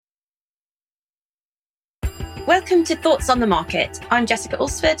Welcome to Thoughts on the Market. I'm Jessica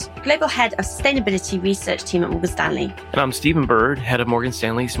Ulsford, Global Head of Sustainability Research Team at Morgan Stanley. And I'm Stephen Bird, Head of Morgan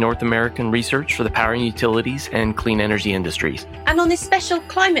Stanley's North American Research for the Power and Utilities and Clean Energy Industries. And on this special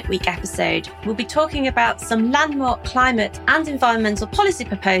Climate Week episode, we'll be talking about some landmark climate and environmental policy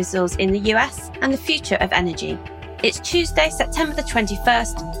proposals in the US and the future of energy. It's Tuesday, September the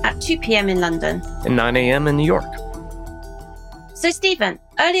 21st at 2 p.m. in London. And 9 a.m. in New York. So, Stephen,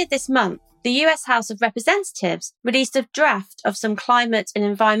 earlier this month, the US House of Representatives released a draft of some climate and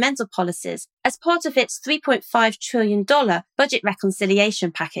environmental policies as part of its $3.5 trillion budget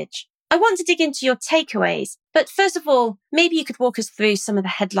reconciliation package. I want to dig into your takeaways, but first of all, maybe you could walk us through some of the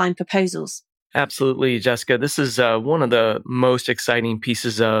headline proposals. Absolutely, Jessica. This is one of the most exciting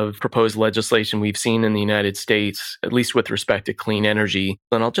pieces of proposed legislation we've seen in the United States, at least with respect to clean energy.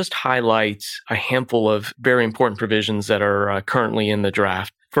 And I'll just highlight a handful of very important provisions that are currently in the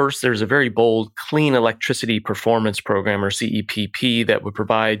draft. First, there's a very bold Clean Electricity Performance Program, or CEPP, that would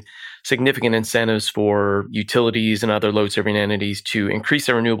provide significant incentives for utilities and other load-serving entities to increase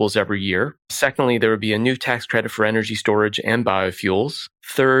their renewables every year. Secondly, there would be a new tax credit for energy storage and biofuels.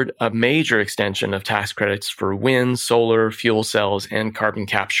 Third, a major extension of tax credits for wind, solar, fuel cells, and carbon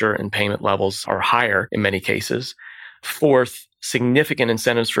capture, and payment levels are higher in many cases. Fourth, significant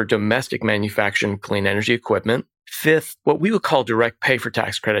incentives for domestic manufacturing clean energy equipment. Fifth, what we would call direct pay for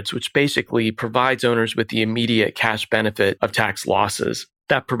tax credits, which basically provides owners with the immediate cash benefit of tax losses.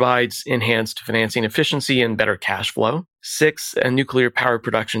 That provides enhanced financing efficiency and better cash flow. Six, a nuclear power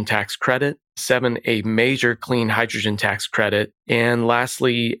production tax credit. Seven, a major clean hydrogen tax credit. And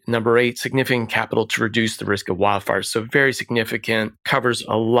lastly, number 8, significant capital to reduce the risk of wildfires. So very significant, covers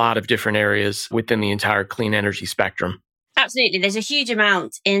a lot of different areas within the entire clean energy spectrum. Absolutely. There's a huge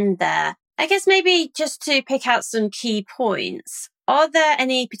amount in there. I guess maybe just to pick out some key points, are there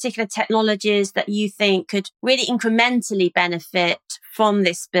any particular technologies that you think could really incrementally benefit from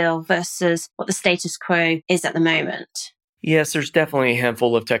this bill versus what the status quo is at the moment? Yes, there's definitely a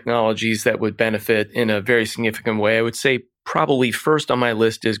handful of technologies that would benefit in a very significant way. I would say probably first on my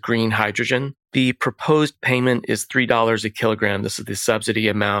list is green hydrogen. The proposed payment is $3 a kilogram. This is the subsidy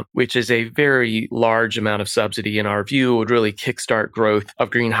amount, which is a very large amount of subsidy in our view. It would really kickstart growth of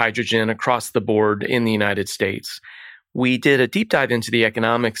green hydrogen across the board in the United States. We did a deep dive into the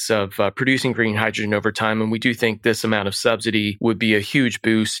economics of producing green hydrogen over time, and we do think this amount of subsidy would be a huge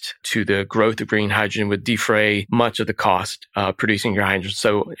boost to the growth of green hydrogen, would defray much of the cost of producing green hydrogen.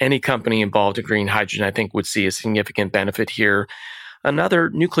 So any company involved in green hydrogen, I think, would see a significant benefit here. Another,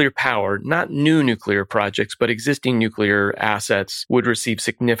 nuclear power, not new nuclear projects, but existing nuclear assets would receive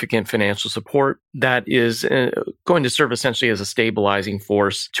significant financial support. That is going to serve essentially as a stabilizing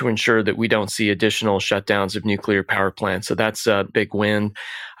force to ensure that we don't see additional shutdowns of nuclear power plants. So that's a big win.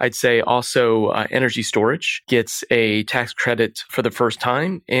 I'd say also energy storage gets a tax credit for the first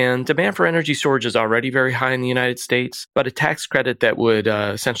time, and demand for energy storage is already very high in the United States, but a tax credit that would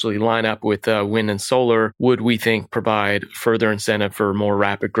essentially line up with wind and solar would, we think, provide further incentive for more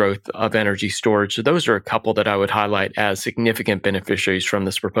rapid growth of energy storage. So those are a couple that I would highlight as significant beneficiaries from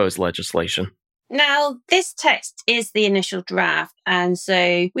this proposed legislation. Now, this text is the initial draft, and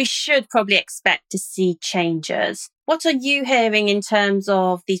so we should probably expect to see changes. What are you hearing in terms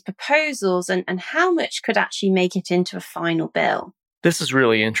of these proposals and how much could actually make it into a final bill? This is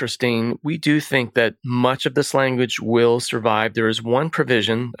really interesting. We do think that much of this language will survive. There is one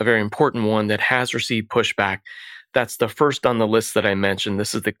provision, a very important one, that has received pushback. That's the first on the list that I mentioned.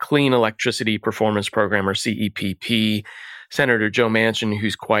 This is the Clean Electricity Performance Program, or CEPP. Senator Joe Manchin,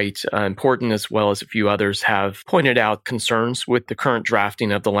 who's quite important, as well as a few others, have pointed out concerns with the current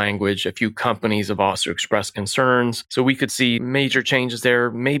drafting of the language. A few companies have also expressed concerns. So we could see major changes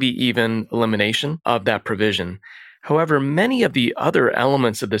there, maybe even elimination of that provision. However, many of the other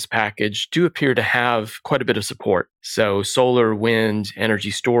elements of this package do appear to have quite a bit of support. So solar, wind, energy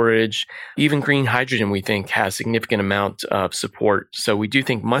storage, even green hydrogen, we think, has significant amount of support. So we do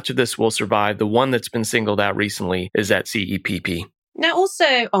think much of this will survive. The one that's been singled out recently is that CEPP. Now,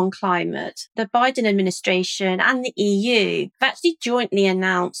 also on climate, the Biden administration and the EU have actually jointly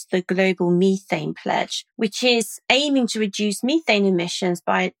announced the Global Methane Pledge, which is aiming to reduce methane emissions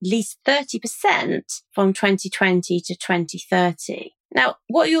by at least 30% from 2020 to 2030. Now,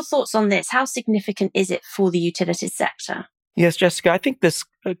 what are your thoughts on this? How significant is it for the utilities sector? Yes, Jessica, I think this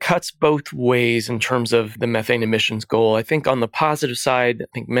cuts both ways in terms of the methane emissions goal. I think on the positive side, I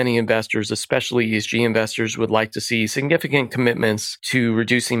think many investors, especially ESG investors, would like to see significant commitments to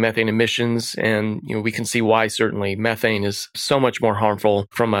reducing methane emissions. And, we can see why certainly methane is so much more harmful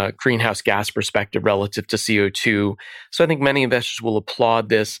from a greenhouse gas perspective relative to CO2. So I think many investors will applaud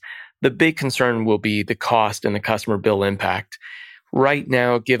this. The big concern will be the cost and the customer bill impact. Right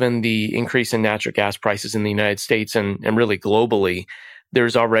now, given the increase in natural gas prices in the United States and really globally,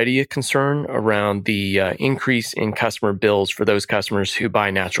 there's already a concern around the increase in customer bills for those customers who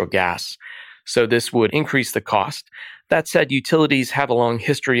buy natural gas. So this would increase the cost. That said, utilities have a long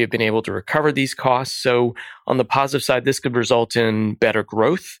history of being able to recover these costs. So on the positive side, this could result in better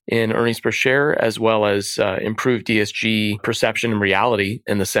growth in earnings per share, as well as improved ESG perception and reality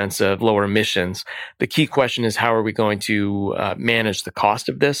in the sense of lower emissions. The key question is, how are we going to manage the cost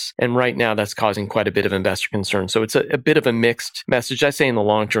of this? And right now, that's causing quite a bit of investor concern. So it's a bit of a mixed message. I say in the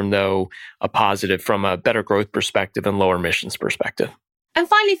long term, though, a positive from a better growth perspective and lower emissions perspective. And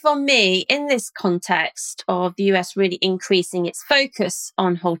finally, for me, in this context of the US really increasing its focus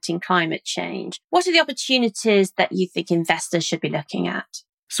on halting climate change, what are the opportunities that you think investors should be looking at?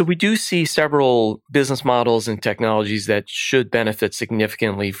 So we do see several business models and technologies that should benefit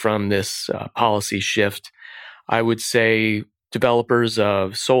significantly from this policy shift. I would say developers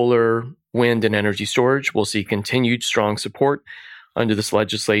of solar, wind, and energy storage will see continued strong support. Under this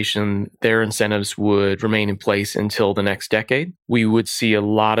legislation, their incentives would remain in place until the next decade. We would see a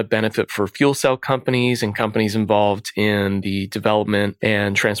lot of benefit for fuel cell companies and companies involved in the development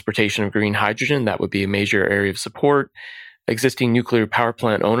and transportation of green hydrogen. That would be a major area of support. Existing nuclear power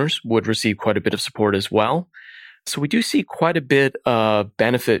plant owners would receive quite a bit of support as well. So we do see quite a bit of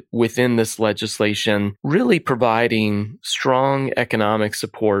benefit within this legislation, really providing strong economic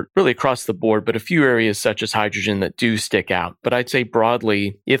support really across the board, but a few areas such as hydrogen that do stick out. But I'd say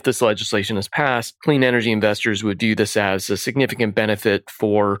broadly, if this legislation is passed, clean energy investors would view this as a significant benefit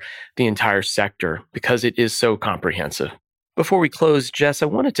for the entire sector because it is so comprehensive. Before we close, Jess, I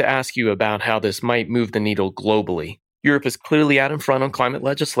wanted to ask you about how this might move the needle globally. Europe is clearly out in front on climate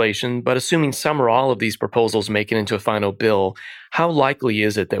legislation, but assuming some or all of these proposals make it into a final bill, how likely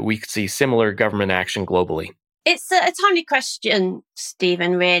is it that we could see similar government action globally? It's a timely question,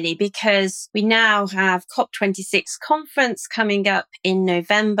 Stephen, really, because we now have COP26 conference coming up in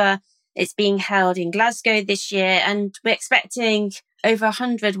November. It's being held in Glasgow this year, and we're expecting over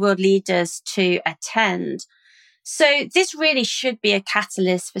 100 world leaders to attend. So this really should be a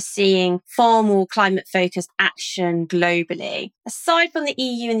catalyst for seeing far more climate-focused action globally. Aside from the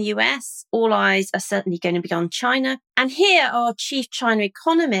EU and the US, all eyes are certainly going to be on China. And here, our chief China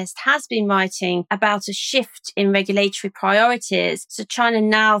economist has been writing about a shift in regulatory priorities. So China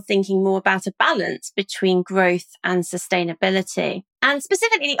now thinking more about a balance between growth and sustainability. And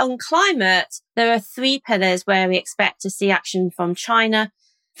specifically on climate, there are 3 pillars where we expect to see action from China.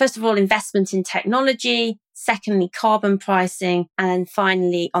 First of all, investment in technology. Secondly, carbon pricing. And then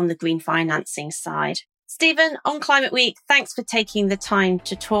finally, on the green financing side. Stephen, on Climate Week, thanks for taking the time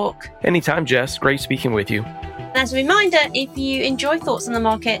to talk. Anytime, Jess. Great speaking with you. As a reminder, if you enjoy Thoughts on the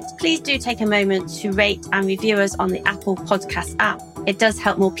Market, please do take a moment to rate and review us on the Apple Podcast app. It does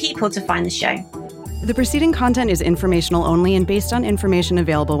help more people to find the show. The preceding content is informational only and based on information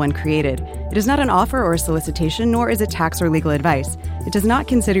available when created. It is not an offer or a solicitation, nor is it tax or legal advice. It does not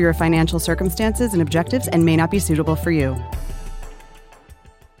consider your financial circumstances and objectives and may not be suitable for you.